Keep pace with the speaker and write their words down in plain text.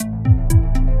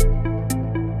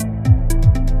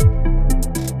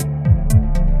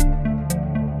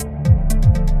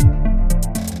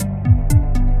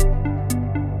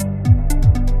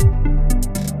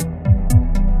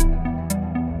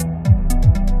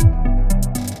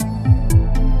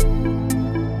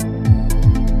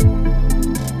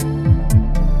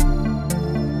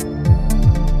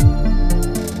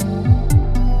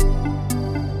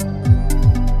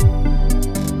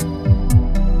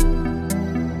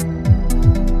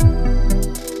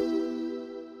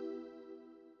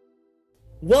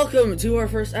Welcome to our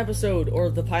first episode, or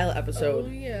the pilot episode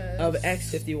of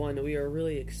yes. X51. We are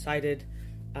really excited.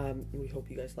 We hope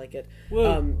you guys like it.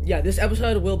 Whoa. This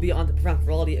episode will be on the Profound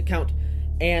Frivolity account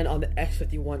and on the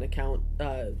X51 account,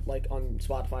 like on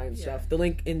Spotify and stuff. The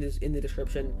link in the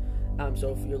description.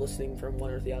 So if you're listening from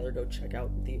one or the other, go check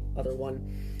out the other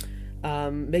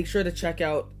one. Make sure to check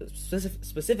out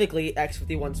specifically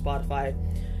X51 Spotify,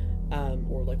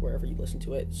 or like wherever you listen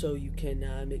to it, so you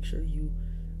can make sure you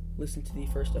listen to the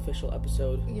first official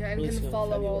episode. Yeah, and you can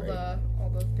follow all the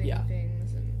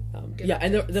things.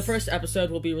 And the first episode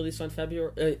will be released on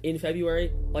in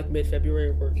February, like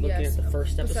mid-February. We're looking at the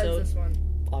first episode, this one.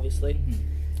 obviously.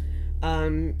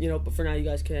 But for now, you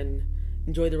guys can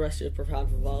enjoy the rest of Profound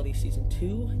Frivolity Season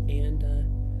 2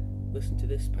 and listen to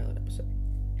this pilot episode.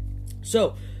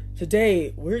 So,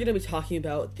 today, we're going to be talking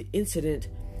about the incident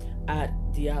at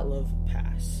Dyatlov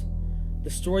Pass. The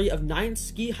story of 9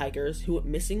 ski hikers who went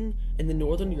missing in the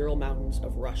northern Ural Mountains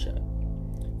of Russia.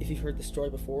 If you've heard the story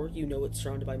before, you know it's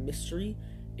surrounded by mystery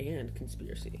and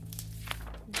conspiracy.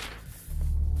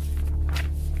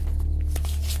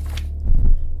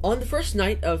 On the first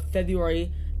night of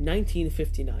February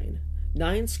 1959,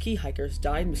 9 ski hikers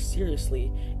died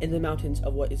mysteriously in the mountains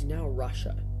of what is now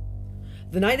Russia.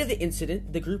 The night of the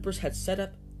incident, the group had set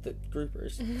up a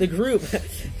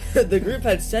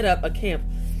camp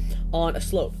on a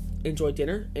slope, enjoyed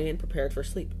dinner, and prepared for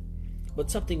sleep. But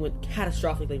something went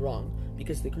catastrophically wrong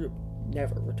because the group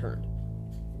never returned.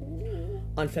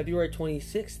 On February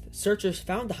 26th, searchers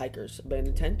found the hikers'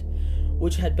 abandoned tent,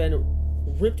 which had been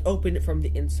ripped open from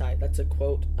the inside. That's a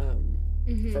quote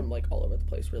from like all over the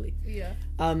place, really. Yeah.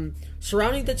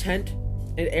 Surrounding the tent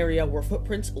and area were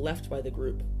footprints left by the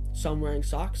group, some wearing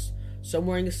socks, some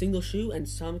wearing a single shoe, and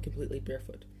some completely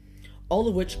barefoot, all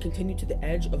of which continued to the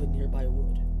edge of a nearby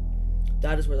wood.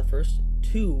 That is where the first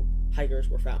 2 hikers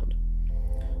were found.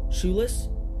 Shoeless,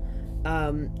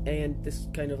 and this is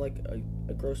kind of like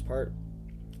a gross part,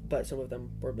 but some of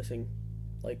them were missing,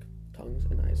 like, tongues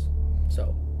and eyes.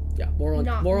 So, yeah, more on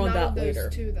that later. Not of those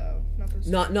 2, though.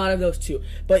 Not of those 2.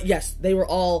 But yes, they were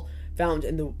all found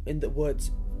in the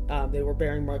woods. They were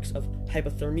bearing marks of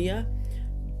hypothermia,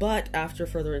 but after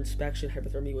further inspection,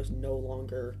 hypothermia was no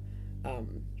longer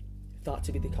thought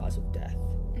to be the cause of death.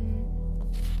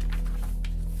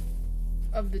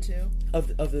 Of the 2.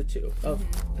 Of the 2. I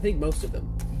think most of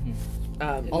them.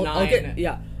 I'll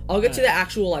get to the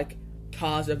actual like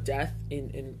cause of death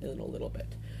in a little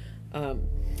bit.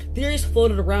 Theories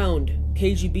floated around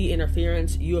KGB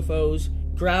interference, UFOs,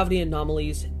 gravity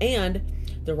anomalies, and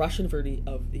the Russian version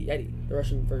of the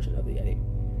Yeti.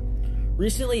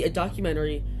 Recently, a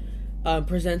documentary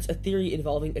presents a theory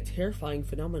involving a terrifying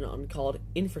phenomenon called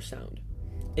infrasound,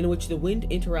 in which the wind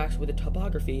interacts with the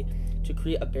topography to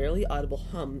create a barely audible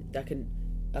hum that can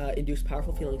induce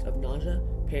powerful feelings of nausea,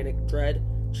 panic, dread,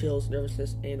 chills,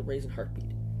 nervousness, and raise in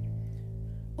heartbeat.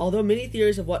 Although many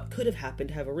theories of what could have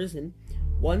happened have arisen,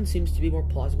 one seems to be more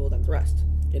plausible than the rest,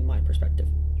 in my perspective.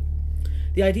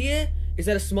 The idea is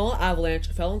that a small avalanche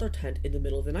fell on their tent in the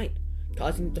middle of the night,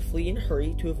 causing them to flee in a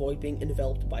hurry to avoid being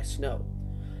enveloped by snow.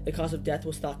 The cause of death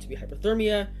was thought to be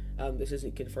hypothermia. This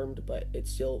isn't confirmed, but it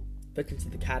still fits into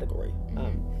the category.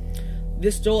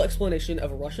 This dull explanation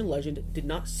of a Russian legend did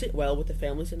not sit well with the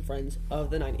families and friends of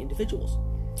the 9 individuals.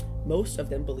 Most of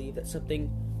them believed that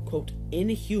something, quote,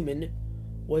 inhuman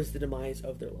was the demise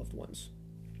of their loved ones.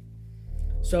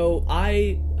 So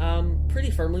I pretty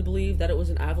firmly believe that it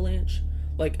was an avalanche,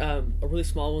 like a really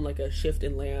small one, like a shift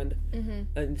in land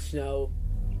and snow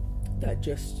that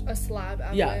just... A slab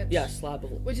avalanche? Yeah, slab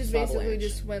which is basically avalanche.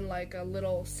 Just when like a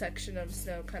little section of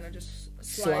snow kind of just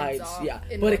slides off. Yeah,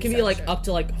 but it can be like up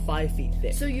to like 5 feet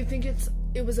thick. So you think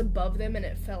it was above them and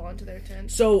it fell onto their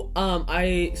tent? So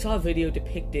I saw a video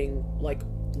depicting like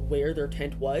where their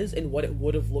tent was and what it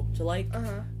would have looked like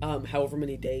however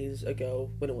many days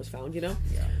ago when it was found, Yeah.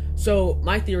 So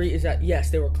my theory is that yes,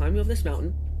 they were climbing up this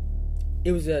mountain.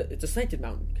 It's a slanted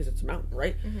mountain because it's a mountain,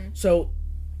 right? So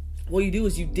what you do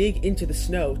is you dig into the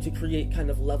snow to create kind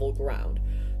of level ground.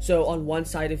 So on one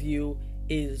side of you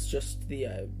is just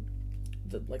the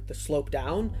slope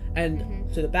down, and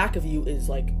to the back of you is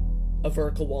like a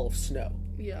vertical wall of snow.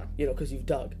 Yeah. Because you've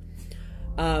dug.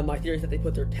 My theory is that they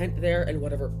put their tent there and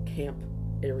whatever camp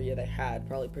area they had,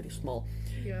 probably pretty small.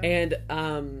 Yeah. And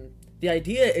the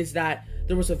idea is that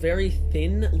there was a very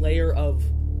thin layer of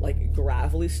like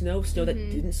gravelly snow that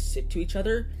didn't stick to each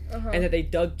other, and that they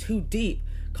dug too deep,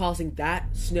 causing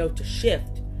that snow to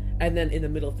shift, and then in the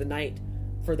middle of the night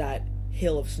for that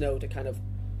hill of snow to kind of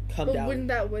come down.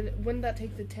 Wouldn't that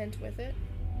take the tent with it?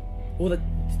 Well, the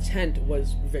tent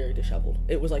was very disheveled.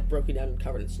 It was like broken down and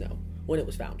covered in snow when it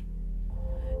was found.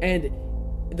 And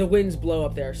the winds blow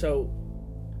up there, so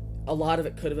a lot of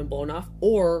it could have been blown off,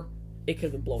 or it could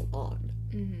have been blown on.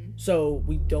 Mm-hmm. So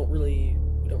we don't really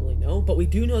know, but we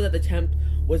do know that the tent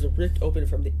was ripped open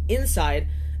from the inside,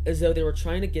 as though they were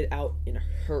trying to get out in a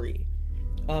hurry.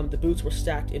 The boots were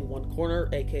stacked in one corner,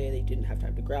 aka they didn't have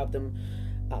time to grab them.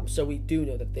 So we do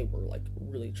know that they were like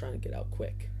really trying to get out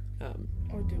quick.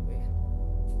 Or do we?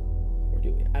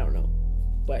 I don't know,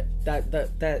 but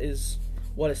that is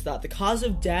what is thought. The cause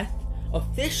of death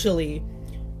officially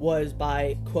was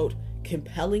by, quote,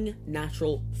 compelling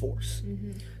natural force.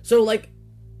 Mm-hmm. So, like,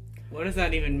 what does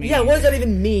that even mean? Yeah, what does that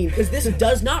even mean? Because this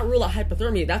does not rule out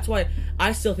hypothermia. That's why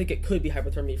I still think it could be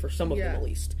hypothermia for some of them at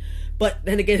least. But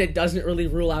then again, it doesn't really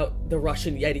rule out the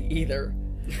Russian Yeti either.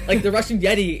 Like, the Russian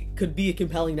Yeti could be a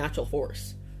compelling natural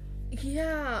force.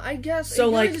 Yeah, I guess. So,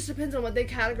 it really just depends on what they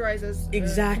categorize as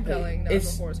compelling natural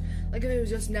force. Like, if it was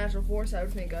just natural force, I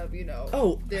would think of, this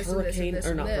hurricane, and this and this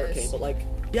or not and this. hurricane, but, like,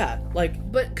 yeah,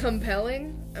 like... But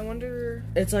compelling? I wonder...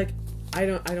 It's like, I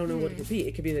don't know what it could be.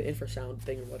 It could be the infrasound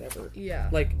thing or whatever. Yeah.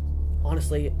 Like,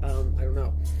 honestly, I don't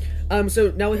know.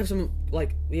 So now we have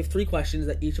we have 3 questions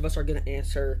that each of us are going to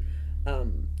answer,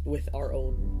 with our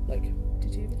own, like...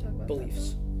 Did you even talk about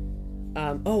beliefs?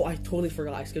 I totally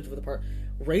forgot. I skipped over the part.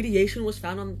 Radiation was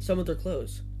found on some of their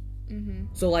clothes. Mm-hmm.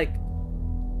 So, like,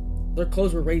 their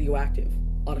clothes were radioactive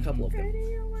on a couple of them.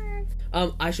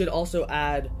 I should also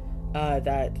add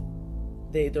that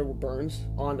there were burns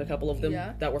on a couple of them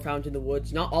that were found in the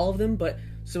woods. Not all of them, but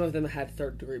some of them had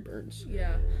 3rd-degree burns.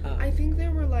 Yeah. I think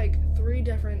there were, 3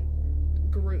 different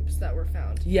groups that were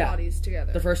found. Bodies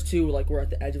together. The first 2, were at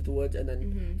the edge of the woods, and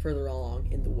then further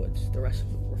along in the woods, the rest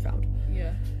of them were found.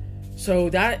 Yeah. So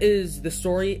that is the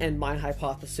story and my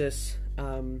hypothesis.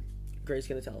 Gray's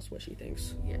going to tell us what she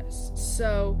thinks. Yes.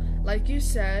 So, like you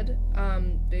said,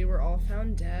 they were all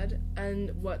found dead,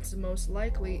 and what's most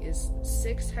likely is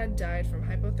 6 had died from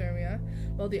hypothermia,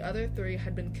 while the other 3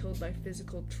 had been killed by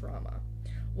physical trauma.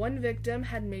 One victim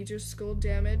had major skull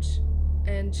damage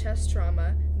and chest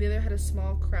trauma. The other had a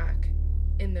small crack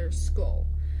in their skull.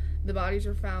 The bodies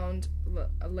were found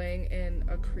laying in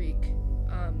a creek,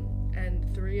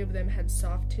 and 3 of them had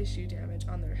soft tissue damage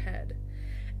on their head.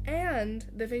 And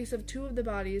the face of 2 of the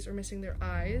bodies were missing their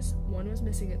eyes. One was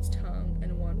missing its tongue,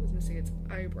 and one was missing its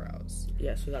eyebrows.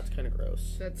 Yeah, so that's kind of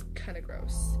gross.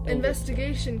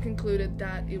 Investigation concluded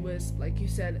that it was, like you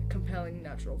said, compelling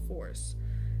natural force.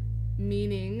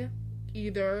 Meaning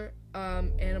either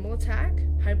animal attack,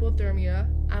 hypothermia,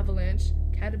 avalanche,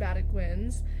 katabatic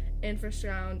winds,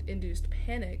 infrasound-induced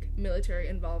panic, military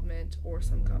involvement, or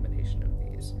some combination of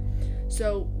these.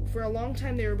 So, for a long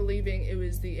time, they were believing it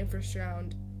was the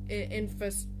infrasound,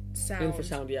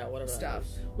 whatever stuff,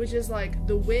 which is like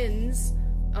the winds,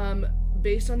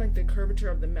 based on like the curvature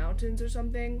of the mountains or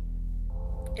something.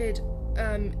 It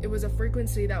was a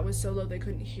frequency that was so low they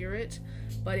couldn't hear it,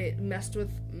 but it messed with.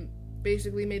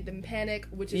 Basically made them panic,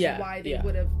 which is why it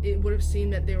would have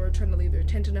seemed that they were trying to leave their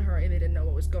tent in a hurry and they didn't know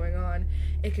what was going on.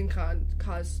 It can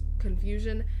cause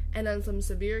confusion, and on some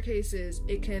severe cases,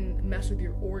 it can mess with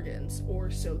your organs,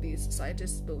 or so these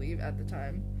scientists believe at the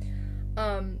time.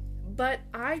 But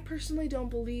I personally don't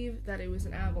believe that it was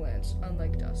an avalanche,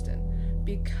 unlike Dustin,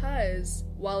 because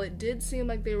while it did seem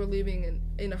like they were leaving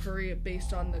in a hurry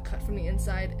based on the cut from the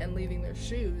inside and leaving their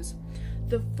shoes,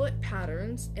 the foot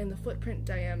patterns and the footprint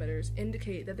diameters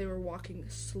indicate that they were walking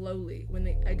slowly when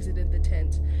they exited the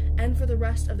tent, and for the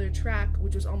rest of their track,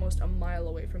 which was almost a mile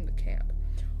away from the camp.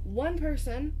 One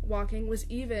person walking was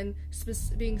even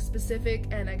being specific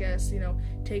and, I guess,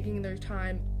 taking their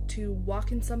time to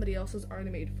walk in somebody else's already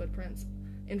made footprints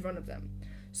in front of them.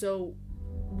 So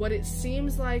what it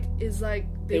seems like is like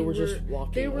they were just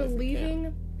walking. They were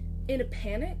leaving in a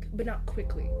panic, but not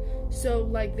quickly. So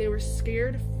like they were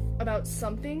scared about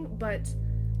something, but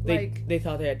they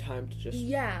thought they had time to just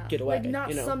get away. Like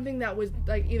not something that was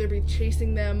like either be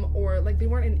chasing them or like they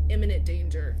weren't in imminent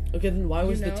danger. Okay, then why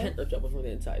was the tent ripped open from the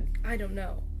inside? I don't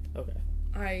know. Okay.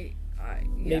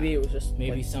 Maybe it was just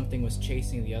something was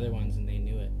chasing the other ones and they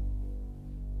knew it.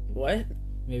 What?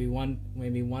 Maybe one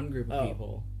group of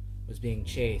people was being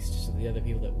chased, so the other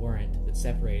people that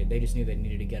separated, they just knew they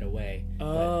needed to get away, but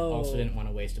also didn't want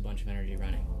to waste a bunch of energy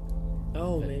running.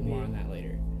 But maybe more on that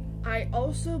later. I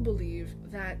also believe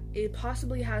that it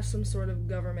possibly has some sort of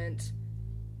government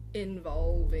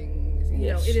involving,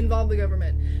 it involved the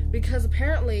government, because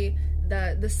apparently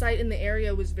the site in the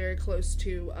area was very close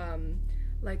to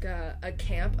like a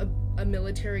camp, a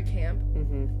military camp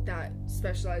that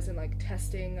specialized in like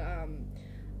testing.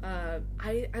 I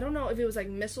don't know if it was like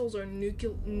missiles or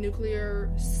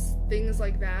nuclear things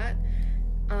like that.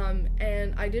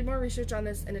 And I did more research on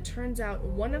this, and it turns out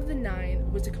one of the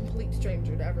 9 was a complete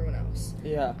stranger to everyone else.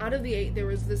 Yeah. Out of the 8, there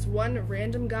was this one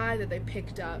random guy that they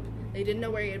picked up. They didn't know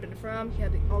where he had been from. He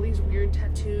had all these weird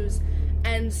tattoos,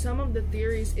 and some of the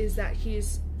theories is that he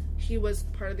was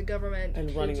part of the government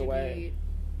and running away.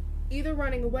 Either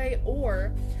running away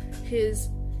or his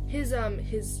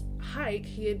hike.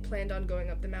 He had planned on going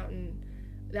up the mountain.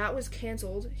 That was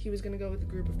canceled. He was going to go with a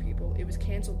group of people. It was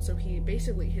canceled, so he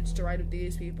basically hitched a ride with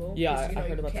these people. Yeah, I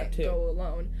heard about that too. You can't go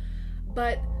alone.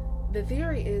 But the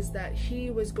theory is that he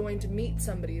was going to meet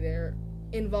somebody there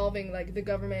involving, like, the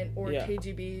government or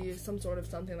KGB, some sort of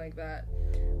something like that.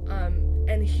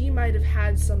 And he might have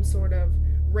had some sort of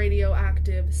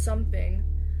radioactive something,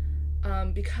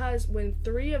 because when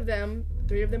 3 of them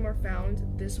were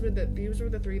found, these were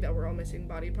the 3 that were all missing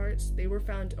body parts. They were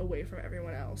found away from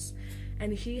everyone else.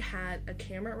 And he had a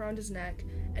camera around his neck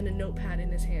and a notepad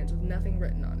in his hands with nothing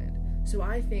written on it. So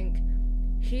I think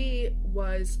he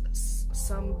was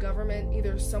some government,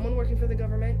 either someone working for the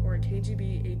government or a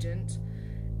KGB agent,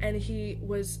 and he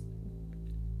was...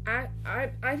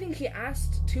 I think he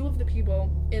asked 2 of the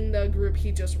people in the group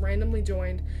he just randomly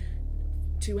joined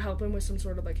to help him with some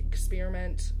sort of, like,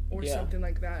 experiment or something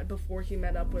like that before he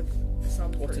met up with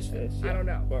some person. His face? Yeah. I don't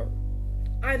know. Or...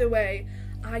 Either way,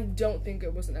 I don't think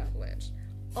it was an avalanche.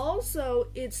 Also,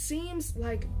 it seems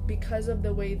like because of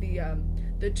the way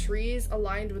the trees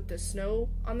aligned with the snow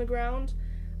on the ground,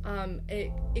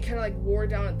 it kind of like wore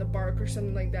down at the bark or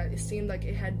something like that. It seemed like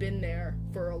it had been there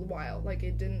for a while. Like,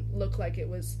 it didn't look like it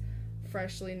was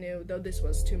freshly new, though this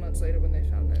was 2 months later when they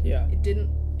found it. Yeah. It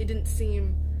didn't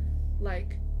seem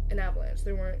like an avalanche.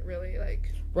 They weren't really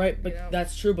like... Right, but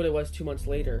that's true, but it was 2 months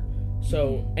later.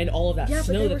 So, and all of that snow, but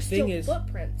they were the thing still is...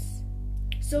 footprints.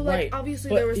 So, like, right. obviously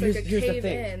but there was, like, a here's cave the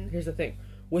thing. in. Here's the thing.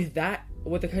 With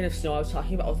the kind of snow I was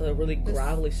talking about, with the really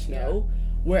gravelly snow,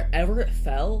 wherever it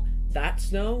fell, that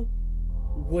snow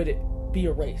would be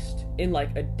erased in,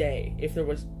 like, a day if there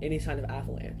was any sign of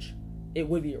avalanche. It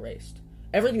would be erased.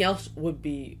 Everything else would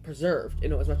be preserved,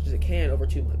 as much as it can over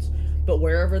 2 months. But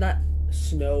wherever that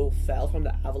snow fell from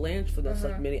the avalanche, from this,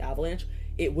 like, mini avalanche,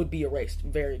 it would be erased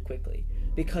very quickly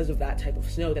because of that type of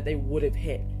snow that they would have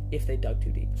hit if they dug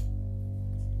too deep.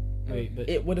 Wait, but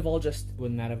it would have all just...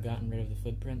 Wouldn't that have gotten rid of the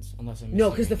footprints? Unless I'm No,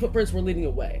 because the footprints were leading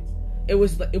away. It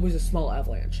was a small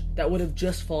avalanche that would have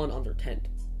just fallen on their tent.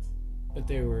 But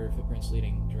there were footprints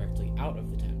leading directly out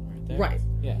of the tent, weren't there? Right.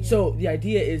 Yeah. So the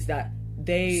idea is that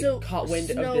they caught wind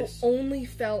of this... snow only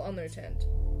fell on their tent.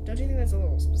 Don't you think that's a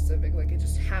little specific? Like, it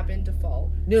just happened to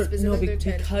fall no, specifically their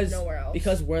tent, because nowhere else.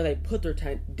 Because where they put their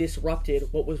tent disrupted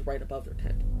what was right above their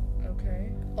tent.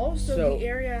 Okay. Also, the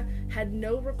area had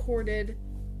no recorded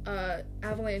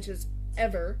avalanches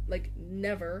ever, like,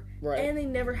 never. Right. And they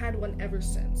never had one ever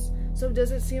since. So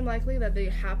does it seem likely that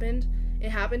it happened to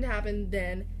happen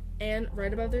then, and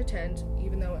right above their tent,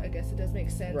 even though I guess it does make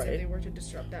sense if they were to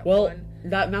disrupt that one. Well,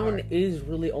 that mountain is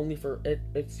really only for...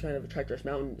 It's kind of a treacherous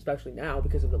mountain, especially now,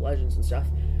 because of the legends and stuff.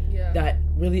 Yeah. That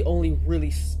really only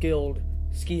really skilled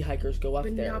ski hikers go up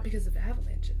there. But not because of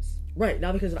avalanches. Right,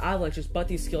 not because of avalanches, but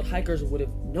these skilled hikers would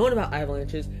have known about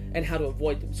avalanches and how to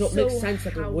avoid them. So it makes sense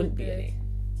that there wouldn't be any.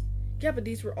 Yeah, but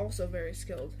these were also very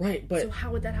skilled. Right, but... So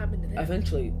how would that happen to them?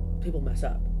 Eventually, people mess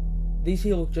up. These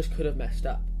people just could have messed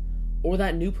up. Or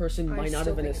that new person might not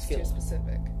have been as skilled. It's too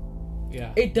specific.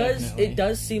 Yeah, it does. Definitely. It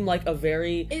does seem like a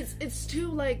very... It's too,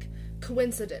 like,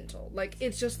 coincidental. Like,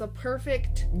 it's just the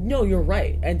perfect... No, you're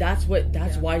right. And that's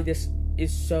why this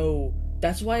is so...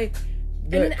 That's why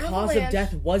the cause of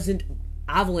death wasn't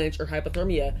avalanche or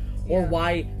hypothermia, or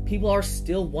why people are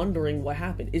still wondering what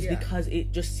happened, is because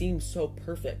it just seems so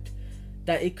perfect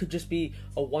that it could just be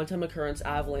a one-time occurrence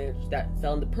avalanche that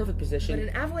fell in the perfect position. But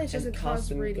an avalanche doesn't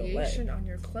cause radiation on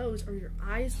your clothes or your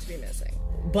eyes to be missing.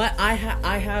 But I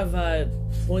have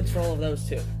points for all of those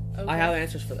too. Okay. I have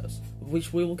answers for those,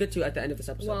 which we will get to at the end of this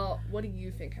episode. Well, what do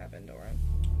you think happened, Oren?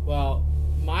 Well,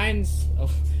 mine's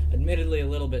admittedly a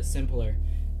little bit simpler.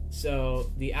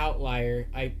 So the outlier,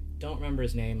 I don't remember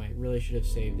his name. I really should have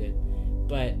saved it.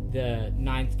 But the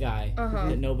 9th guy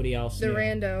that nobody else knew. The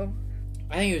rando.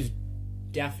 I think he was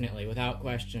definitely, without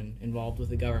question, involved with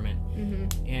the government.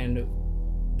 Mm-hmm.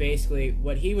 And basically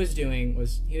what he was doing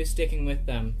was he was sticking with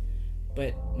them.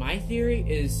 But my theory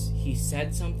is he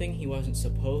said something he wasn't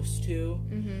supposed to,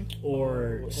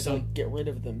 or get rid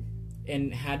of them,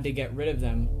 and had to get rid of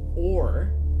them,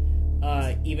 or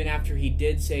even after he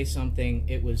did say something,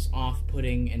 it was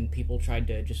off-putting and people tried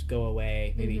to just go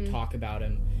away, maybe talk about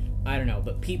him. I don't know,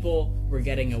 but people were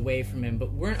getting away from him,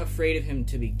 but weren't afraid of him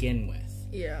to begin with.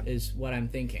 Yeah, is what I'm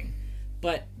thinking.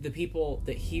 But the people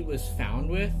that he was found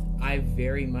with, I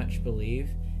very much believe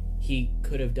he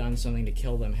could have done something to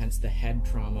kill them, hence the head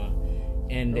trauma.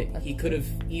 And he could have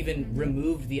even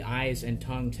removed the eyes and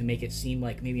tongue to make it seem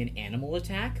like maybe an animal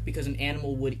attack, because an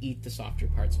animal would eat the softer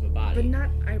parts of a body. But not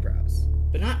eyebrows.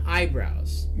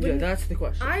 Yeah, that's the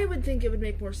question. I would think it would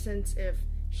make more sense if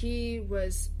he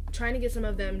was trying to get some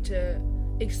of them to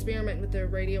experiment with the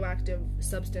radioactive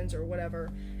substance or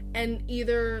whatever, and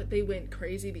either they went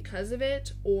crazy because of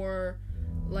it, or,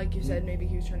 like you said, maybe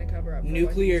he was trying to cover up.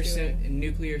 Nuclear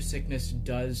sickness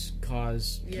does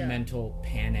cause mental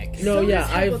panic. No, yeah,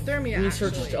 I've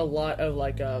researched a lot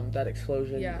of that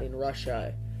explosion in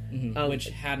Russia, which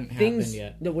hadn't happened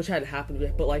yet. No, which hadn't happened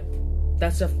yet, but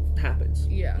that stuff happens.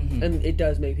 Yeah, and it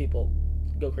does make people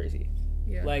go crazy.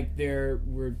 Yeah. Like there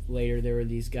were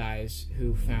these guys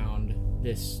who found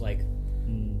this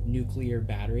nuclear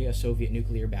battery, a Soviet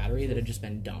nuclear battery that had just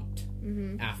been dumped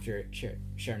after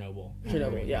Chernobyl.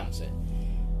 Yeah.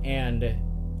 And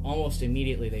almost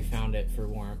immediately they found it for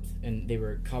warmth, and they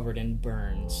were covered in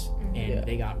burns, and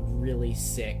they got really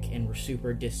sick and were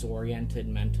super disoriented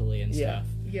mentally and stuff.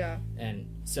 Yeah. And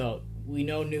so we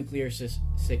know nuclear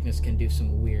sickness can do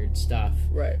some weird stuff,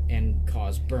 right, and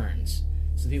cause burns.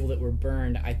 So the people that were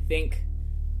burned, I think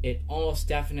it almost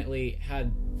definitely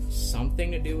had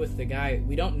something to do with the guy.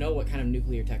 We don't know what kind of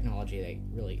nuclear technology they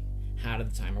really had at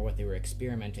the time or what they were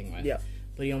experimenting with. Yeah.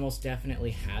 But he almost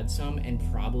definitely had some and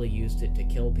probably used it to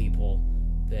kill people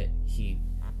that he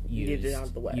used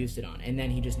it on. And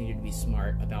then he just needed to be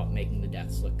smart about making the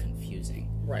deaths look confusing.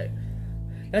 Right.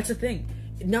 That's the thing.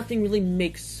 Nothing really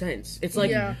makes sense. It's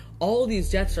like all of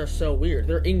these deaths are so weird.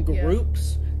 They're in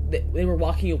groups. They were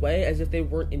walking away as if they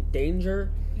weren't in danger.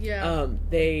 Yeah.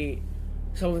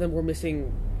 Some of them were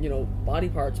missing, body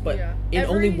parts, but in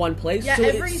only one place. So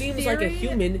it seems like a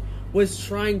human was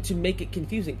trying to make it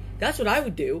confusing. That's what I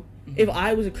would do if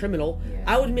I was a criminal.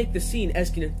 I would make the scene as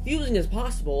confusing as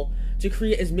possible to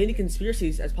create as many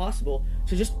conspiracies as possible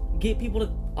to just get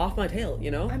people off my tail,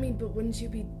 I mean, but wouldn't you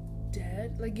be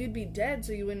dead? You'd be dead,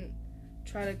 so you wouldn't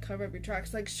try to cover up your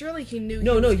tracks. Surely he knew he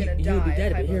was going to die. You would be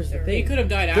dead, but here's the thing. He could have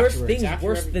died afterwards. There's things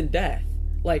worse than death.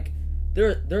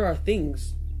 There are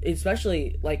things,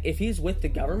 especially, if he's with the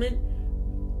government,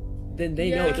 then they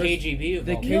know. The KGB.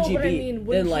 The KGB. No, but I mean,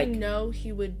 wouldn't he know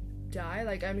he would die?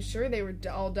 I'm sure they were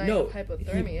all dying of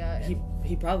hypothermia.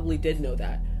 He probably did know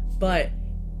that. But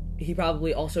he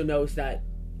probably also knows that,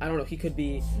 I don't know, he could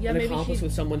be an accomplice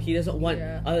with someone. He doesn't want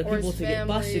other people to get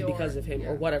busted because of him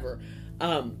or whatever.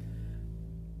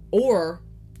 Or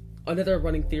another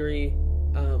running theory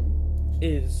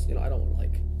is, I don't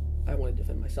want to I want to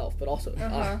defend myself, but also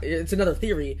it's another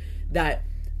theory that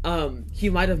he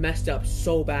might have messed up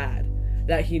so bad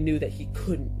that he knew that he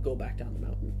couldn't go back down the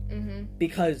mountain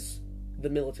because the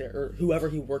military or whoever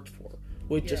he worked for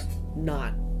would just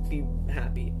not be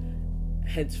happy.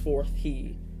 Henceforth,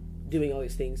 he doing all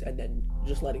these things and then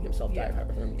just letting himself die of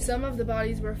hypothermia. Some of the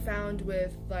bodies were found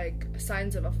with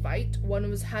signs of a fight.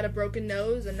 One had a broken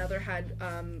nose, another had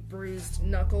bruised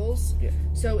knuckles. Yeah.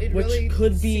 So which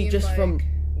could be just from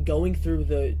going through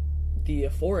the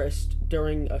forest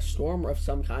during a storm of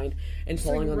some kind and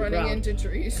falling on the ground. Running into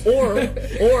trees. Or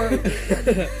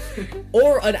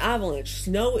an avalanche.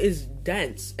 Snow is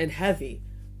dense and heavy.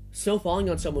 Snow falling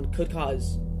on someone could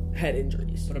cause head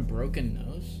injuries. But a broken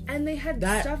nose? And they had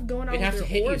stuff going on with their organs. It'd have to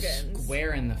hit you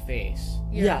square in the face.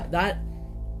 Yeah, that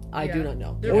I do not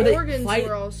know. Their organs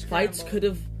were all scrambled. Fights could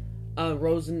have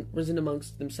risen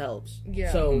amongst themselves.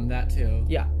 Yeah. So that too.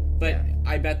 Yeah. But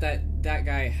I bet that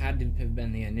guy had to have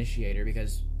been the initiator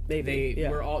because they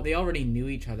already knew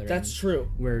each other. That's true.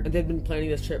 And they've been planning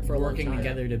this trip for a long time. Working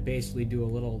together to basically do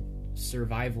a little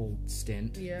survival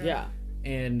stint. Yeah.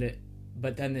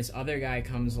 But then this other guy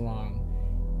comes along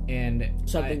and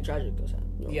something tragic goes on.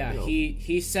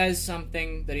 He says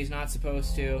something that he's not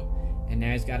supposed to, and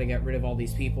now he's got to get rid of all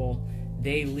these people.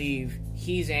 They leave.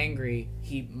 He's angry.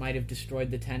 He might have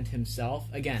destroyed the tent himself.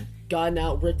 Again, gotten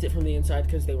out, ripped it from the inside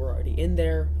because they were already in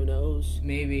there. Who knows?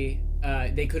 Maybe.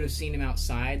 They could have seen him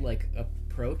outside,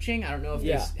 approaching. I don't know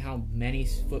if how many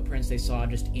footprints they saw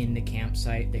just in the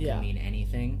campsite that could mean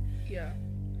anything. Yeah.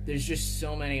 There's just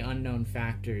so many unknown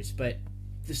factors, but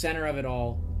the center of it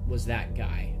all was that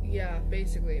guy. Yeah,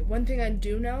 basically. One thing I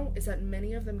do know is that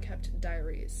many of them kept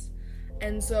diaries.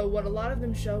 And so what a lot of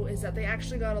them show is that they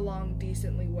actually got along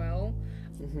decently well.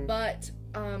 Mm-hmm. But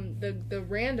the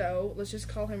rando, let's just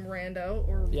call him Rando,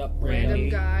 or random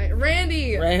guy.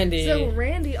 Randy! So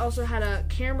Randy also had a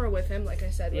camera with him, like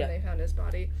I said, when they found his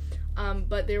body.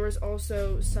 But there was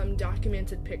also some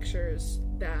documented pictures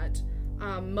that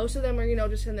Most of them were,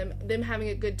 just in them having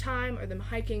a good time or them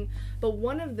hiking. But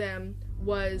one of them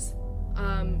was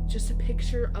just a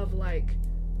picture of, like,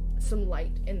 some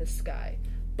light in the sky.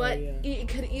 But it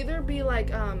could either be, like,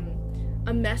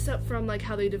 a mess up from, like,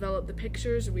 how they developed the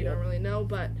pictures. We don't really know,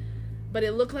 but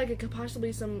it looked like it could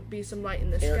possibly be some light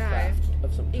in the sky.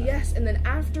 Of some kind. Yes, and then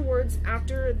afterwards,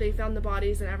 after they found the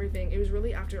bodies and everything, it was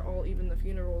really after even the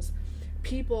funerals,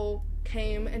 people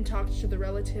came and talked to the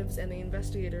relatives and the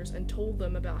investigators and told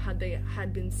them about how they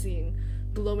had been seeing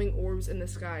glowing orbs in the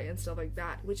sky and stuff like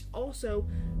that, which also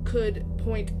could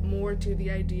point more to the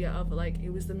idea of, like, it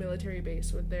was the military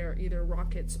base with their either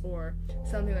rockets or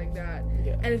something like that.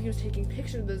 Yeah. And if he was taking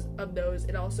pictures of those,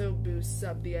 it also boosts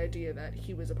up the idea that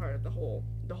he was a part of the whole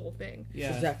thing.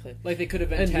 Yeah, exactly. Like, they could have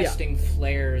been testing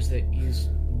flares that use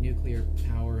nuclear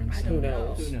power and stuff. Who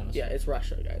knows? Yeah, it's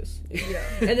Russia, guys. Yeah.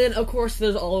 And then, of course,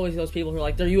 there's always those people who are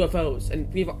like, they're UFOs,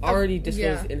 and we've already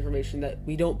disclosed information that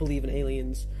we don't believe in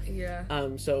aliens. Yeah.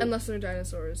 So unless they're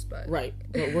dinosaurs, but right.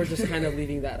 But we're just kind of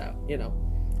leaving that out,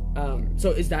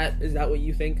 So is that what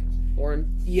you think,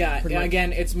 Warren? Yeah.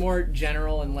 Again, it's more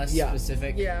general and less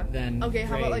specific than okay.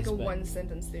 How about like a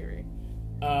one-sentence theory?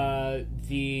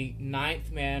 The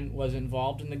ninth man was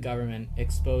involved in the government,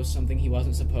 exposed something he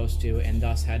wasn't supposed to, and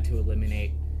thus had to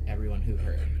eliminate everyone who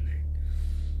heard.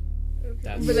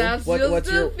 That's just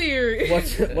a theory.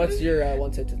 What's your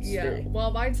one sentence theory?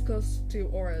 Well, mine's close to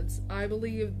Oren's. I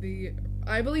believe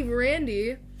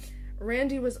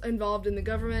Randy was involved in the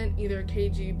government, either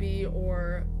KGB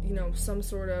or some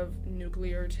sort of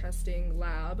nuclear testing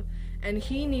lab, and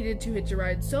he needed to hitch a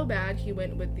ride so bad he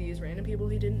went with these random people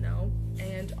he didn't know,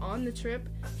 and on the trip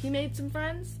he made some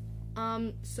friends.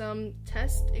 Some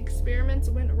test experiments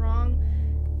went wrong,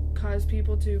 caused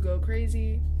people to go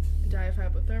crazy, die of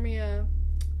hypothermia.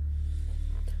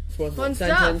 Fun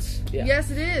stuff. Yeah.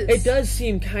 Yes, it is. It does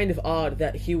seem kind of odd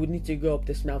that he would need to go up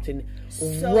this mountain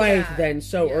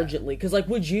urgently. Because, like,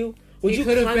 would you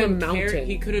climb a mountain?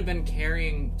 He could have been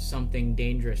carrying something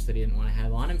dangerous that he didn't want to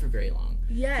have on him for very long.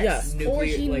 Yes. Or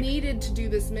he needed to do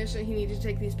this mission. He needed to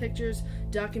take these pictures,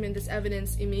 document this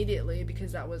evidence immediately,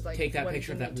 because that was, like, take that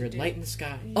picture of that weird light in the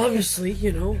sky. Yes. Obviously, he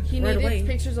right needed away.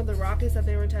 Pictures of the rockets that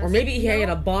they were testing. Or maybe he had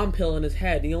a bomb pill in his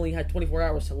head. He only had 24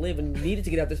 hours to live and needed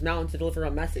to get up this mountain to deliver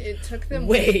a message. It took them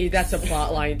weeks. That's a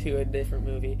plot line to a different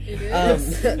movie. It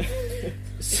is.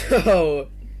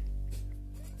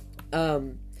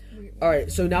 Alright,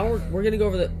 so now we're gonna go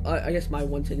over the, I guess my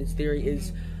one sentence theory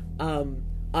is,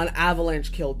 an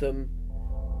avalanche killed them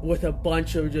with a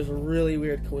bunch of just really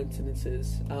weird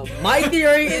coincidences. My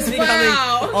theory is becoming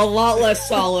a lot less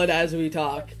solid as we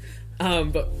talk.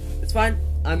 But it's fine.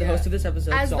 I'm the host of this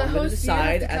episode, so I'm going to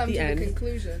decide at the end.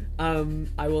 Conclusion.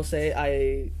 I will say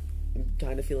I am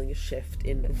kind of feeling a shift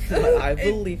in what I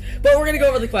believe. But we're going to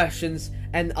go over the questions,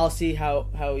 and I'll see how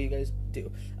you guys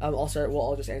do. I'll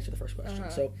just answer the first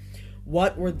question. So,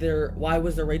 why was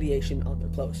there radiation on their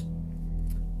clothes?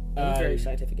 A very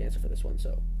scientific answer for this one,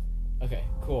 so. Okay,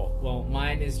 cool. Well,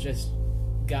 mine is just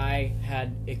guy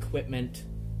had equipment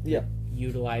that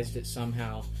utilized it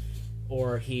somehow,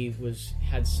 or he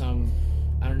had some,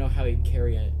 I don't know how he'd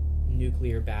carry a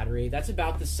nuclear battery. That's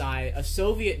about the size, a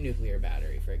Soviet nuclear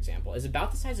battery, for example, is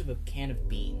about the size of a can of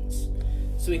beans.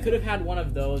 So he could have had one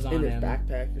of those on him. In his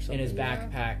backpack or something. In his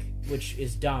backpack, which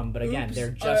is dumb, but again,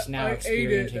 they're just now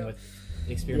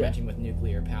experimenting with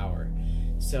nuclear power.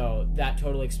 So that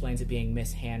totally explains it being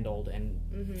mishandled and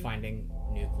finding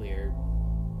nuclear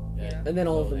and then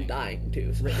all of them dying,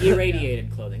 too. So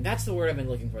irradiated clothing. That's the word I've been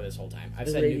looking for this whole time. I've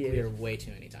said nuclear way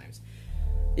too many times.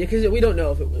 Yeah, because we don't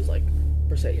know if it was, like,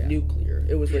 per se, nuclear.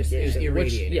 It was radiation. It was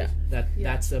irradiated.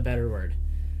 That's a better word.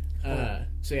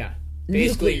 So, yeah.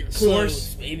 Basically,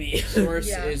 source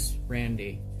is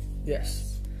Randy. Yes.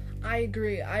 I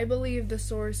agree. I believe the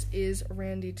source is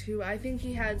Randy, too. I think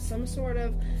he had some sort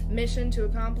of mission to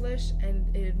accomplish,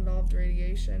 and it involved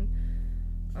radiation.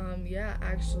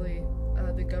 Actually,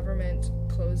 the government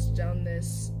closed down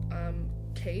this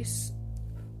case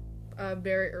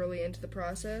very early into the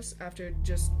process after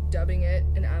just dubbing it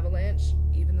an avalanche,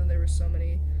 even though there were so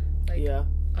many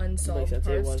unsolved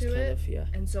parts to it.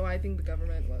 And so I think the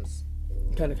government was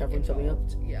kind of covering something up.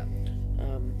 Yeah.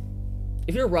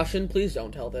 If you're Russian, please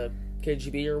don't tell the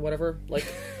KGB or whatever. Like,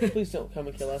 please don't come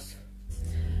and kill us.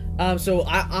 So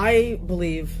I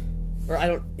believe, or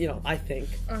I think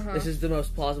this is the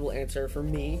most plausible answer for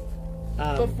me.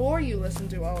 Before you listen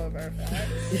to all of our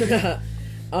facts.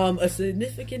 A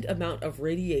significant amount of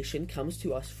radiation comes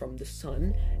to us from the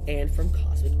sun and from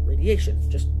cosmic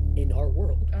radiation, just in our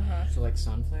world. So like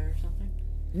sun flare or something?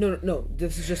 No.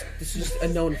 This is just a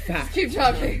known fact. Keep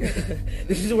talking.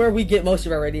 This is where we get most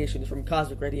of our radiation, is from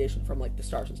cosmic radiation, from like the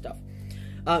stars and stuff.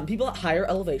 People at higher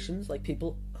elevations, like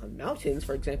people on mountains,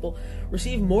 for example,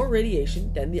 receive more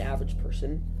radiation than the average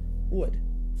person would.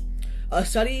 A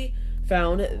study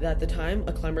found that the time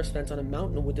a climber spent on a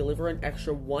mountain would deliver an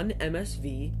extra 1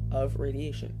 MSV of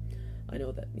radiation. I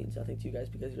know that means nothing to you guys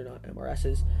because you're not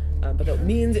MRSs, but that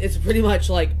means it's pretty much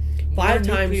like 5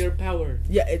 times nuclear power.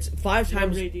 Yeah, it's 5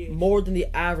 times more than the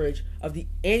average of the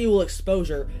annual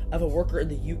exposure of a worker in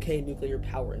the UK nuclear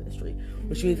power industry,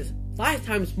 which means it's 5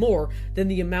 times more than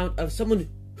the amount of someone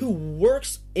who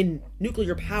works in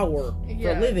nuclear power for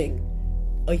a living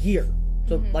a year.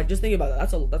 So, like, just think about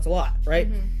that. That's a lot, right?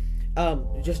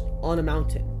 Just on a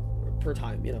mountain per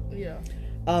time, you know. Yeah.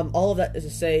 All of that is to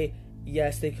say,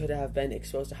 yes, they could have been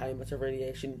exposed to high amounts of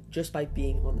radiation just by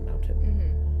being on the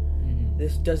mountain.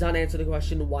 This does not answer the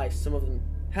question why some of them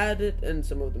had it and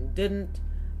some of them didn't.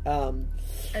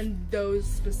 And those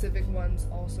specific ones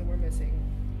also were missing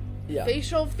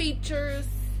facial features.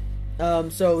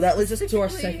 So that leads us to our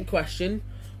second question.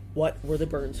 What were the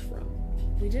burns from?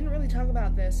 We didn't really talk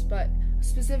about this, but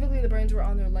specifically the burns were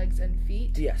on their legs and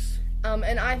feet. Yes.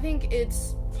 And I think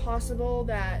it's possible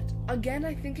that, again,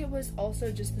 I think it was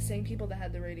also just the same people that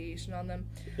had the radiation on them.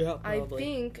 Yeah, I probably.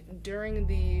 think during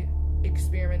the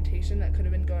experimentation that could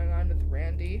have been going on with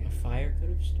Randy, a fire could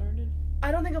have started?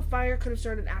 I don't think a fire could have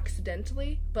started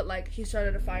accidentally, but, like, he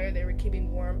started a fire, they were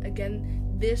keeping warm.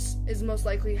 Again, this is most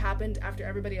likely happened after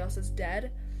everybody else is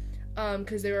dead,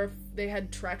 because they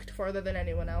had trekked farther than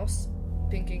anyone else,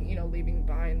 thinking, you know, leaving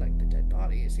behind, like, the dead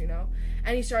bodies, you know?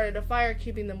 And he started a fire,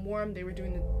 keeping them warm. They were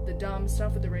doing the dumb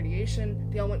stuff with the radiation.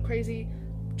 They all went crazy,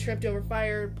 tripped over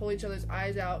fire, pulled each other's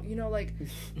eyes out, you know, like,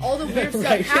 all the weird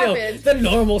stuff happened. You know, the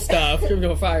normal stuff. Tripping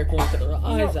over fire, pulling each other's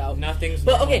eyes out. Nothing's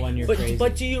normal when you're crazy.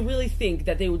 But do you really think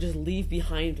that they would just leave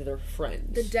behind their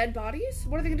friends? The dead bodies?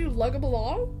 What are they gonna do, lug them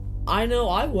along? I know,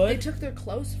 I would. They took their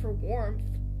clothes for warmth.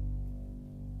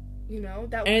 You know,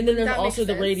 and then there's also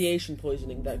the radiation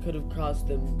poisoning that could have caused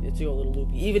them to go a little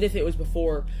loopy, even if it was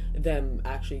before them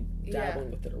actually dabbling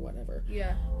with it or whatever.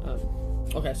 Yeah.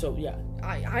 Okay, so yeah.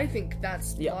 I think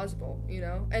that's plausible, you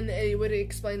know? And it would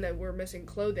explain that we're missing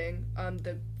clothing,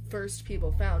 the first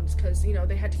people found, because, you know,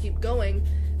 they had to keep going.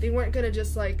 They weren't gonna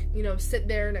just, like, you know, sit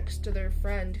there next to their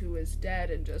friend who was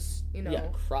dead and just, you know... Yeah,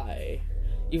 cry.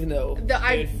 Even though...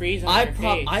 I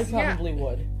probably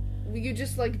would. You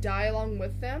just, like, die along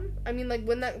with them? I mean, like,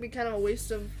 wouldn't that be kind of a waste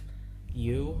of...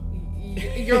 your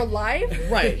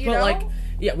life? Right, you but, know? like,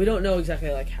 yeah, we don't know exactly,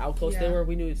 like, how close they were.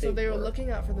 We knew they were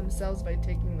looking out for themselves by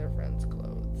taking their friends'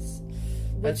 clothes.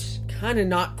 That's kind of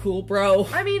not cool, bro.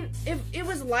 I mean, if it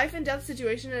was life and death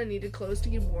situation and I needed clothes to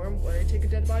keep warm, would I take a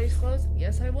dead body's clothes?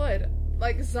 Yes, I would.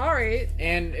 Like, sorry.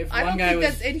 And if I don't think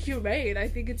that's inhumane. I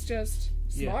think it's just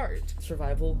smart.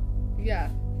 Survival? Yeah.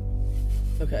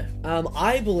 Okay.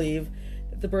 I believe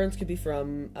that the burns could be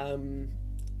from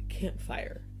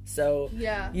campfire. So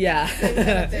yeah. Same kind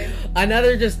of thing.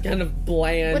 Another just kind of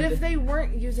bland. But if they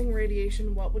weren't using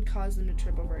radiation, what would cause them to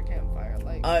trip over a campfire?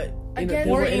 Like again,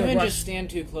 or even just stand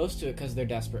too close to it because they're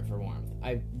desperate for warmth.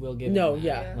 I will give.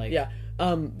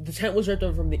 The tent was ripped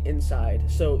over from the inside,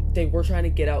 so they were trying to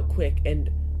get out quick, and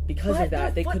because of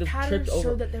that, they could have tripped over.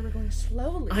 Showed that they were going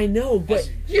slowly. I know,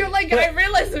 but you're like, I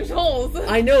realize there's holes.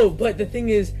 I know, but the thing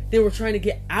is, they were trying to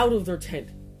get out of their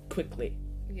tent quickly.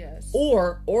 Yes.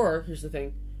 Or here's the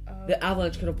thing: the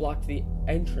avalanche could have blocked the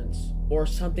entrance, or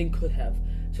something could have.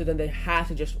 So then they had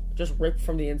to just rip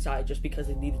from the inside just because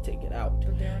they needed to get out.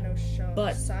 But there are no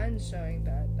signs showing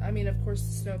that. I mean, of course,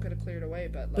 the snow could have cleared away,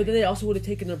 but... But then they also would have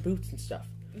taken their boots and stuff.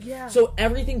 Yeah. So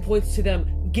everything points to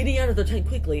them getting out of their tent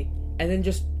quickly and then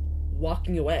just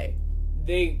walking away.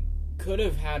 They could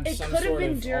have had some sort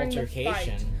of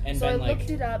altercation. And so I looked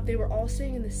it up. They were all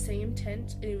staying in the same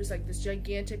tent, and it was like this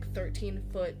gigantic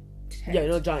 13-foot tent.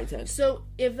 Yeah, giant tent. So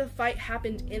if the fight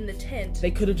happened in the tent...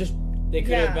 They could have just...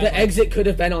 The exit could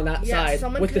have been on that side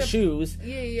with the shoes.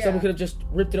 Yeah. Someone could have just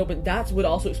ripped it open. That would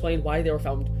also explain why they were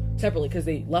found separately, because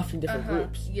they left in different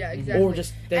groups. Yeah, exactly. Or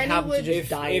just they happened to just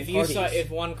die in parties. If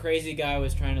one crazy guy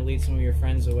was trying to lead some of your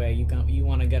friends away, you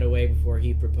want to get away before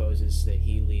he proposes that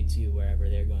he leads you wherever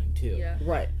they're going to. Yeah.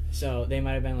 Right. So they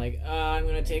might have been like, I'm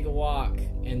going to take a walk.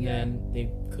 And then they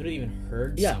could have even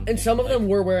heard something. Yeah, and some of them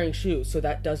were wearing shoes, so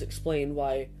that does explain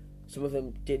why some of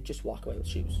them did just walk away with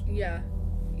shoes. Yeah.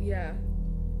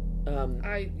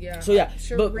 So yeah,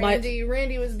 sure. But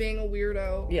Randy was being a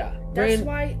weirdo. Yeah, that's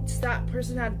why that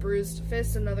person had bruised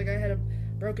fists and another guy had a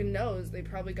broken nose. They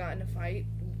probably got in a fight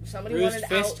somebody Bruised wanted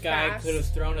fist out guy fast. could have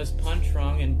thrown his punch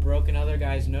wrong and broken other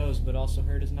guy's nose, but also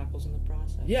hurt his knuckles in the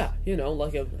process. Yeah,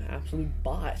 like an absolute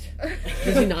bot.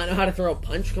 Does he not know how to throw a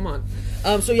punch? Come on.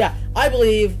 So yeah, I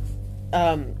believe,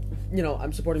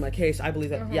 I'm supporting my case. I believe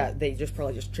that, they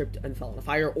probably just tripped and fell on a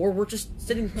fire, or we're just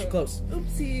sitting too close.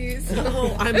 Oopsies.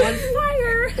 Oh, I'm on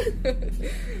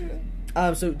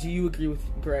fire! So do you agree with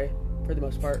Gray, for the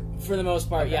most part? For the most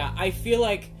part, Okay. yeah. I feel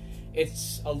like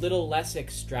it's a little less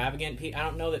extravagant. I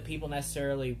don't know that people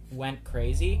necessarily went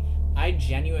crazy. I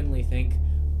genuinely think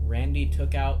Randy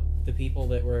took out the people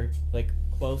that were, like,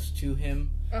 close to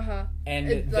him.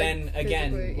 And then,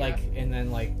 again,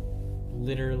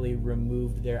 literally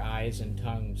removed their eyes and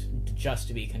tongues just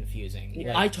to be confusing.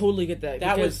 Yeah, I totally get that.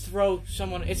 That would throw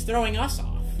someone... It's throwing us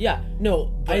off. Yeah,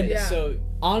 no. So...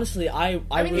 Honestly, I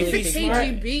mean, really he's think... a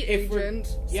KGB agent.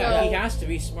 Yeah, he has to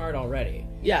be smart already.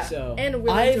 Yeah. So, and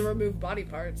willing to remove body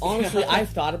parts. Honestly, I've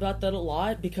thought about that a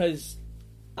lot, because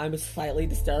I'm slightly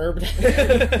disturbed.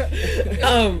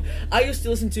 I used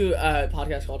to listen to a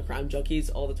podcast called Crime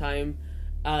Junkies all the time,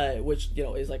 which,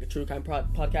 is like a true crime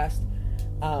podcast.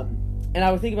 And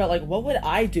I would think about, like, what would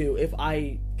I do if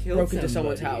I broke into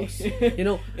someone's house?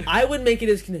 I would make it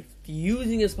as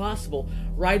confusing as possible,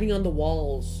 writing on the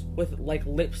walls with, like,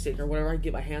 lipstick or whatever I can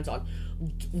get my hands on.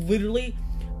 Literally,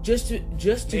 just to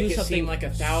do something seem like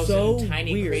 1,000 so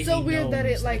tiny weird. crazy So weird that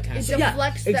it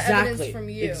deflects the evidence from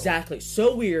you. Exactly.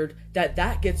 So weird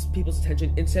that gets people's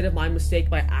attention instead of my mistake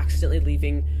by accidentally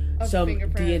leaving some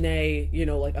DNA,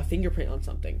 like a fingerprint on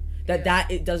something.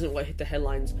 That it doesn't hit the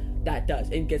headlines. That does.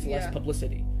 It gets less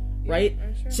publicity, right?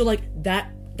 Sure. So like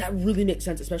that really makes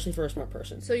sense, especially for a smart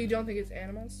person. So you don't think it's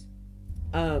animals?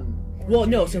 Well,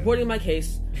 no. Supporting my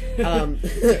case, they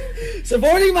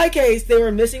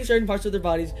were missing certain parts of their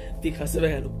bodies because of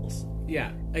animals.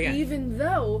 Yeah. Again. Even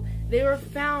though they were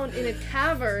found in a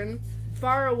cavern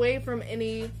far away from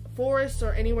any forest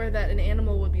or anywhere that an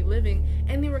animal would be living,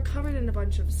 and they were covered in a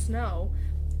bunch of snow.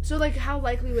 So, like, how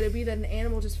likely would it be that an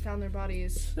animal just found their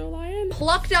bodies, Snow lion,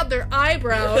 plucked out their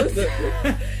eyebrows,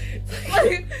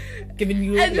 giving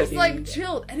you, and just like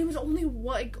chilled? And it was only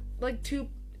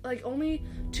only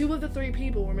two of the three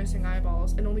people were missing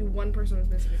eyeballs, and only one person was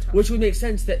missing a tongue. Which would make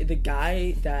sense that the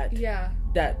guy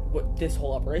that what this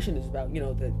whole operation is about,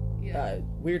 the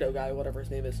weirdo guy, whatever his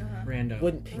name is, Rando,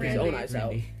 wouldn't pick his own eyes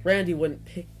out. Randy wouldn't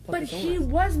pick. But he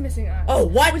was missing eyes. Oh,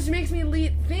 what? Which makes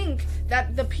me think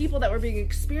that the people that were being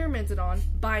experimented on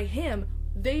by him,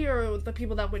 they are the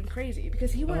people that went crazy,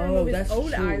 because he wouldn't remove his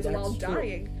own eyes while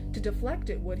dying to deflect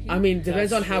it, would he? I mean,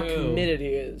 depends on how committed he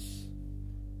is.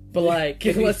 But like,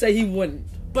 let's say he wouldn't.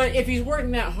 But if he's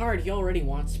working that hard, he already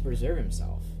wants to preserve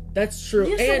himself. That's true.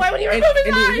 Yeah, so why would he remove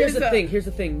his eyes? Here's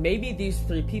the thing. Maybe these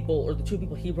three people, or the two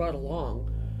people he brought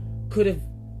along, could have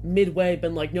midway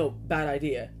been like, no, bad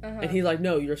idea. And he's like,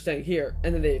 no, you're staying here.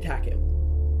 And then they attack him.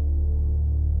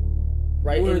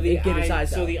 Right? Or and get his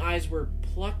eyes so out. the eyes were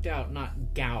plucked out,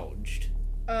 not gouged.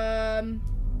 I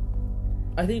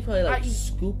think probably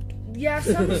scooped. Yeah,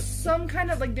 some kind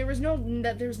of, like, there was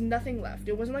nothing left.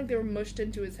 It wasn't like they were mushed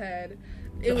into his head.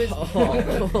 It was it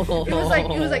was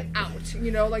like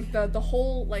out, like the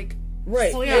whole, like,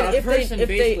 right. Well, yeah, a person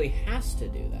basically has to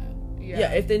do that.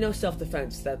 Yeah, if they know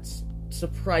self-defense, that's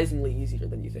surprisingly easier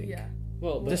than you think. Yeah.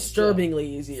 Well, disturbingly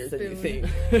easier than you think.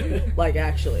 Like,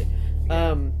 actually.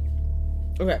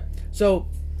 Okay, so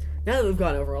now that we've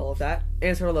gone over all of that,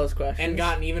 answered all those questions, and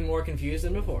gotten even more confused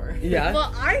than before. Yeah.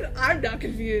 Well, I'm not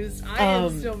confused. I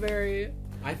am still very.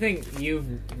 I think you've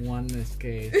won this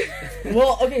case.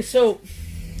 Well, okay, so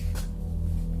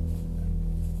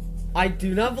I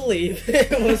do not believe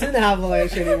it was an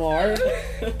avalanche anymore.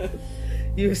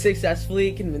 You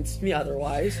successfully convinced me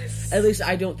otherwise. At least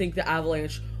I don't think the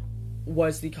avalanche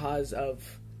was the cause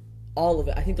of all of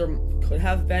it. I think there could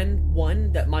have been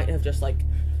one that might have just, like,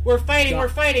 We're fighting!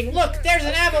 Look, there's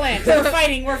an avalanche!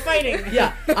 We're fighting!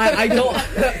 Yeah, I don't...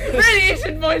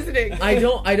 Radiation poisoning! I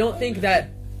don't think that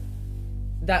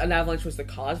an avalanche was the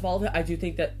cause of all of it. I do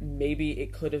think that maybe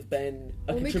it could have been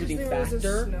a contributing factor.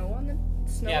 Was snow on the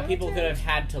yeah, people could have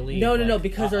had to leave. No,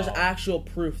 because there's actual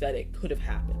proof that it could have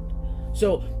happened.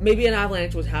 So maybe an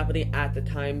avalanche was happening at the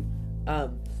time.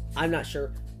 I'm not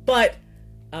sure, but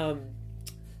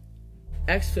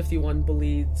X51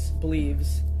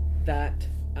 believes that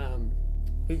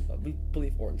we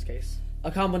believe Orton's case,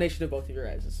 a combination of both of your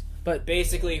guys's. But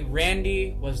basically,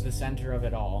 Randy was the center of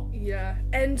it all. Yeah,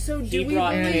 and so he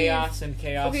brought chaos, and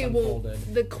chaos unfolded.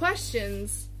 Well, the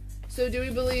questions. So, do we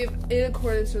believe, in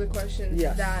accordance to the questions,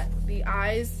 that the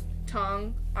eyes,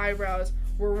 tongue, eyebrows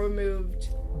were removed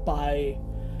by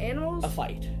animals? A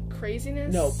fight.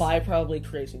 craziness? No, by probably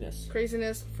craziness.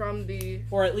 Craziness from the...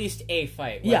 Or at least a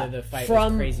fight, whether the fight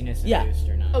was craziness yeah. induced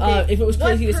or not. Okay, if it was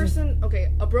craziness...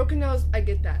 Okay, a broken nose, I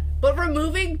get that. But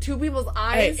removing two people's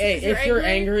eyes... Hey, if you're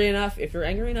angry enough and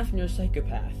you're a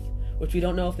psychopath, which we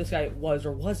don't know if this guy was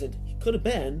or wasn't, he could have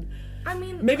been... I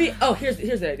mean... Maybe... Oh, here's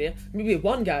the idea. Maybe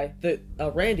one guy,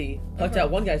 Randy, plucked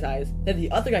out one guy's eyes, then the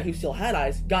other guy who still had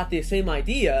eyes got the same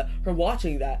idea from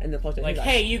watching that, and then plucked out his eyes.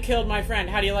 Hey, you killed my friend,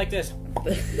 how do you like this?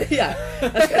 Yeah,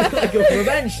 that's kind of like a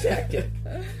revenge tactic.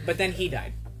 But then he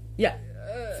died. Yeah.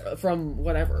 From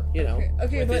whatever, you know.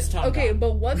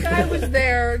 But one guy was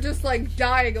there just, like,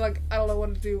 dying, like, I don't know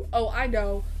what to do. Oh, I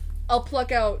know. I'll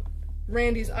pluck out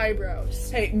Randy's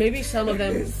eyebrows. Hey, maybe some of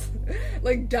them...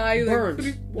 like, die...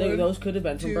 Burns. Like, those could have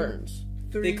been from burns.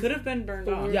 They could have been burned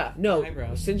off. Yeah, no.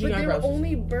 Singeing but there eyebrows. were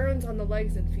only burns on the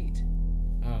legs and feet.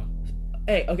 Oh.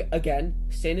 Hey, okay, again,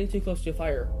 standing too close to a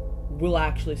fire will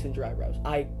actually singe your eyebrows.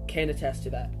 I can attest to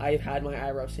that. I've had my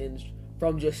eyebrows singed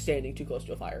from just standing too close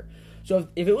to a fire. So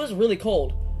if it was really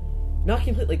cold, not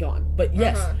completely gone, but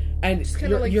yes, and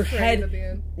your head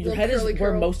is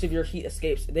where most of your heat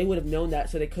escapes. They would have known that,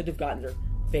 so they could have gotten their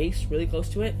face really close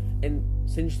to it and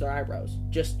singed their eyebrows,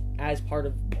 just as part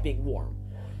of being warm.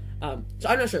 So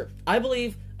I'm not sure. I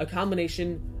believe a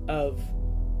combination of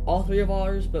all three of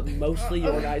ours, but mostly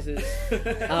your guys's.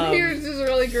 You're just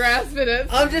really grasping it.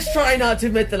 I'm just trying not to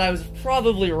admit that I was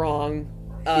probably wrong.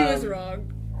 He was wrong.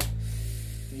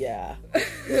 Yeah.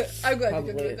 I'm glad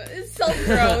you did that. It's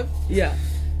self-growth. Yeah.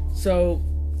 So,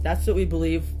 that's what we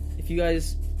believe. If you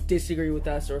guys disagree with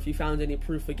us, or if you found any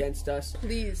proof against us,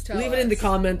 please tell us. Leave it in the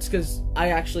comments, because I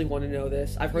actually want to know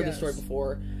this. I've heard this story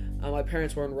before. My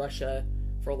parents were in Russia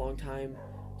for a long time,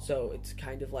 so it's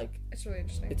kind of like... It's really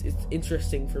interesting. It's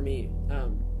interesting for me.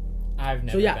 I've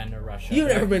never been to Russia. You've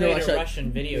never been to Russia. I've played a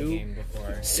Russian video game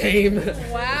before. Same.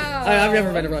 Wow. I've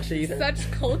never been to Russia either. Such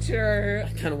culture.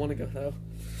 I kind of want to go, though.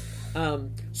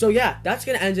 So yeah, that's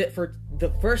gonna end it for the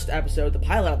first episode, the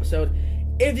pilot episode.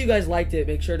 If you guys liked it,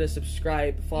 make sure to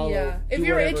subscribe, follow. Yeah. If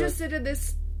you're interested in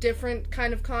this different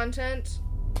kind of content,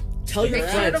 tell your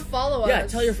friends. Make sure to follow us. Yeah,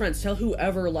 tell your friends. Tell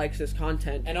whoever likes this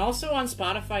content. And also on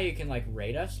Spotify, you can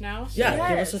rate us now. So yeah,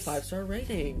 give us a 5-star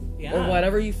rating. Yeah. Or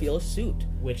whatever you feel is suit.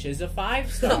 Which is a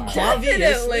 5-star.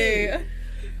 Definitely.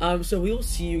 So we will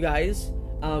see you guys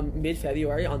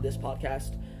mid-February on this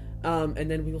podcast.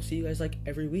 And then we will see you guys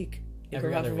every week.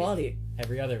 Every other week.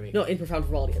 Every other week. No, in Profound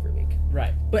Frivolity every week.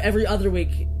 Right. But every other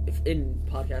week in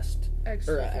podcast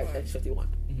X51.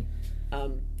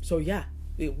 Mm-hmm. So yeah,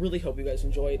 we really hope you guys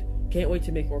enjoyed. Can't wait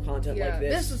to make more content like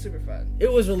this. This was super fun.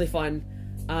 It was really fun.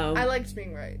 I liked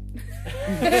being right.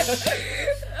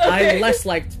 I less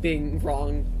liked being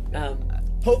wrong.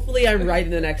 Hopefully I'm right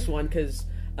in the next one, because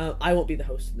I won't be the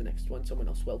host in the next one. Someone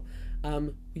else will.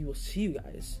 We will see you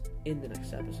guys in the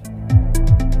next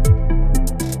episode.